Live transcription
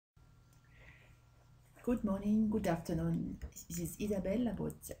Good morning, good afternoon. This is Isabelle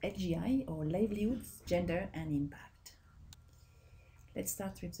about LGI or Livelihoods, Gender and Impact. Let's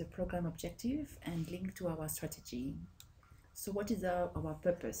start with the program objective and link to our strategy. So what is our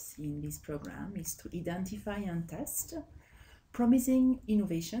purpose in this program is to identify and test promising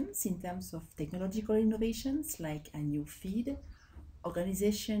innovations in terms of technological innovations like a new feed,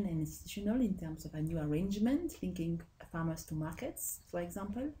 organization and institutional in terms of a new arrangement linking farmers to markets, for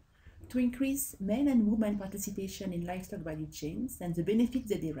example, to increase men and women participation in livestock value chains and the benefits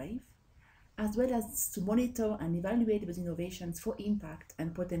they derive, as well as to monitor and evaluate those innovations for impact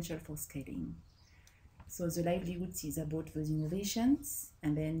and potential for scaling. So the livelihoods is about those innovations,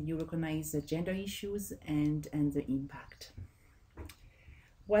 and then you recognize the gender issues and the impact.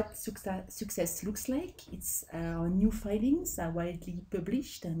 What success looks like, it's our new findings are widely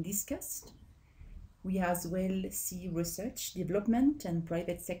published and discussed. We as well see research, development, and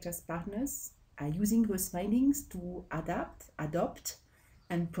private sector partners are using those findings to adopt,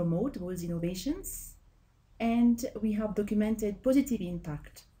 and promote those innovations. And we have documented positive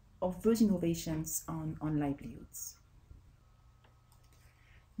impact of those innovations on livelihoods.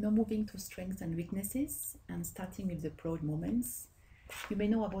 Now moving to strengths and weaknesses, and starting with the proud moments. You may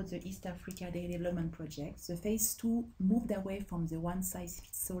know about the East Africa Daily Development Project. The phase 2 moved away from the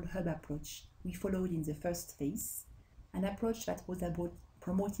one-size-fits-all hub approach we followed in the first phase, an approach that was about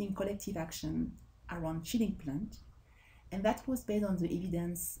promoting collective action around chilling plant, and that was based on the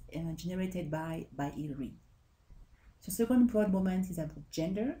evidence generated by ILRI. The second broad moment is about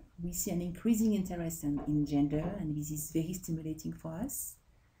gender. We see an increasing interest in gender, and this is very stimulating for us.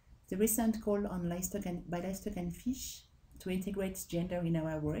 The recent call on livestock and fish to integrate gender in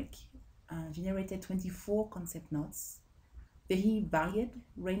our work generated 24 concept notes, very varied,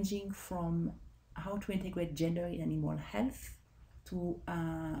 ranging from how to integrate gender in animal health to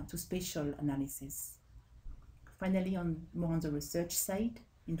spatial analysis. Finally, more on the research side,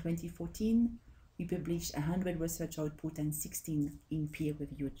 in 2014, we published 100 research output and 16 in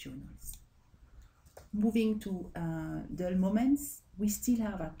peer-reviewed journals. Moving to dull moments, we still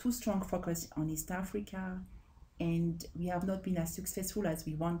have a too strong focus on East Africa, and we have not been as successful as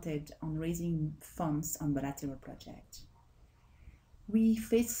we wanted on raising funds on bilateral projects. We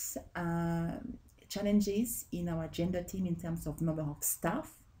face challenges in our gender team in terms of number of staff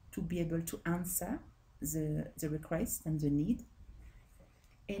to be able to answer the request and the need.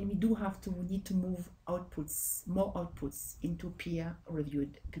 And we do need to move more outputs into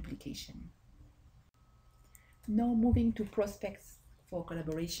peer-reviewed publication. Now moving to prospects for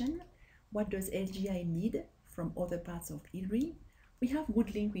collaboration. What does LGI need from other parts of ILRI? We have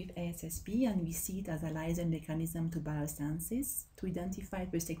good link with ASSP, and we see it as a liaison mechanism to biosciences to identify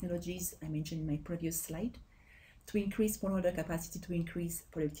those technologies I mentioned in my previous slide, to increase smallholder capacity, to increase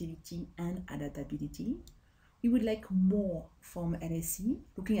productivity and adaptability. We would like more from LSE,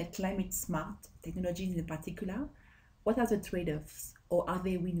 looking at climate smart technologies in particular. What are the trade-offs, or are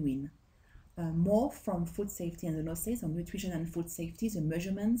they win-win? More from food safety and the losses on nutrition and food safety, the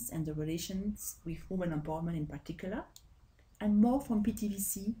measurements and the relations with women empowerment in particular, and more from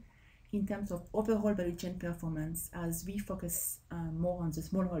PTVC in terms of overall value chain performance as we focus more on the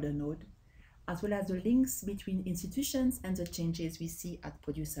smallholder node, as well as the links between institutions and the changes we see at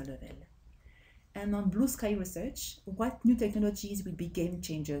producer level. And on blue sky research, what new technologies will be game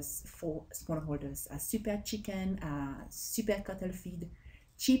changers for smallholders? A super chicken, a super cattle feed,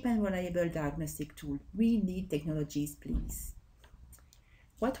 cheap and reliable diagnostic tool. We need technologies, please.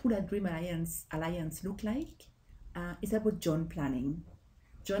 What would a dream alliance look like? It's about joint planning.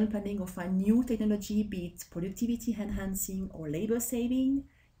 Joint planning of a new technology, be it productivity enhancing or labor saving,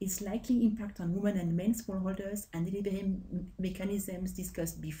 is likely impact on women and men smallholders and delivery mechanisms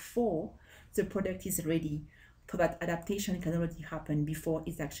discussed before the product is ready, so that adaptation can already happen before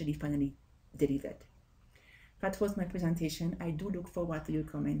it's actually finally delivered. That was my presentation. I do look forward to your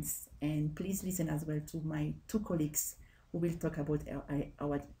comments, and please listen as well to my two colleagues who will talk about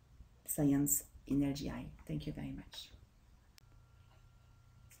our science in LGI. Thank you very much.